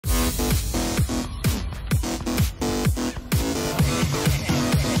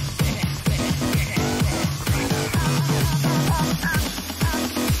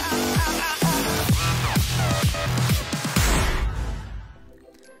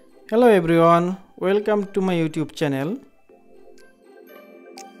Hello everyone, welcome to my YouTube channel.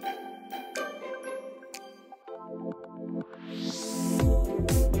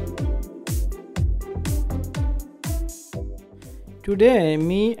 Today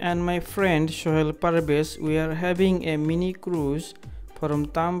me and my friend Sohel we are having a mini cruise from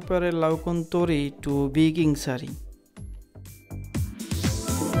Tampere Laukontori to Viikinsaari.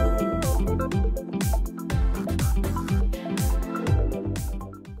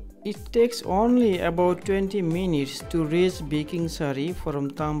 It takes only about 20 minutes to reach Viikingsaari from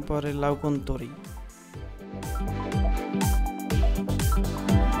Tampere Laukontori.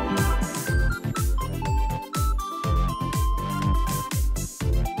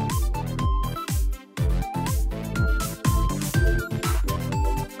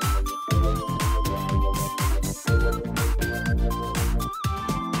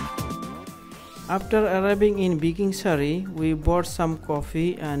 After arriving in Viikingsaari, we bought some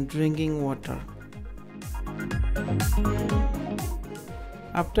coffee and drinking water.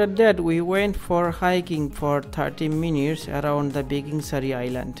 After that, we went for hiking for 30 minutes around the Viikingsaari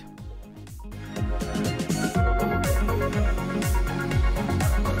island.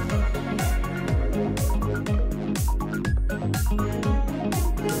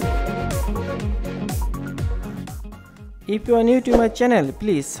 If you are new to my channel,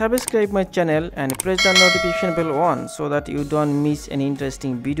 please subscribe my channel and press the notification bell on so that you don't miss any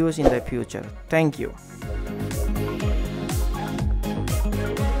interesting videos in the future. Thank you.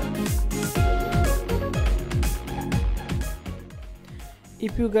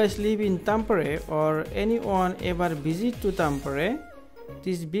 If you guys live in Tampere or anyone ever visit to Tampere,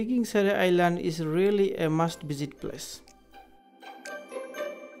 this Viikinsaari island is really a must visit place.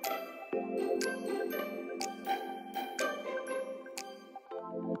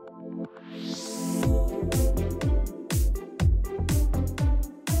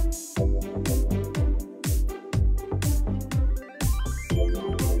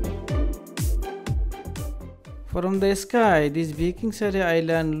 From the sky, this Viikingsaari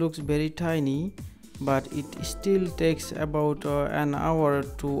island looks very tiny, but it still takes about an hour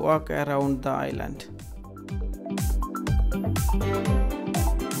to walk around the island.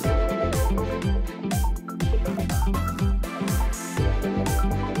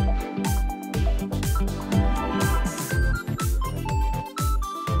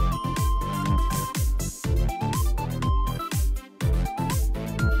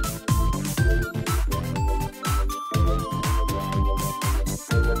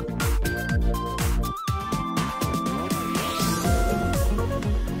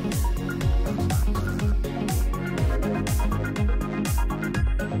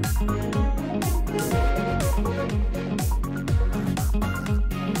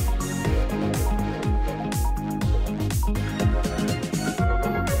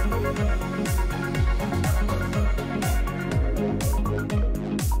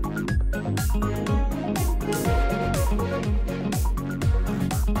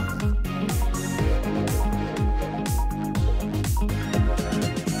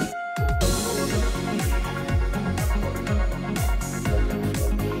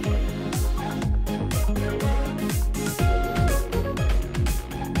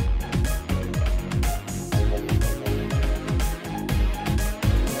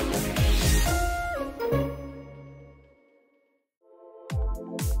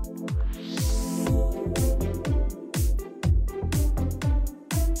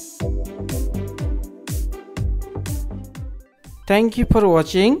 Thank you for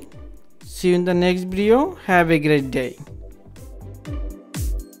watching. See you in the next video. Have a great day.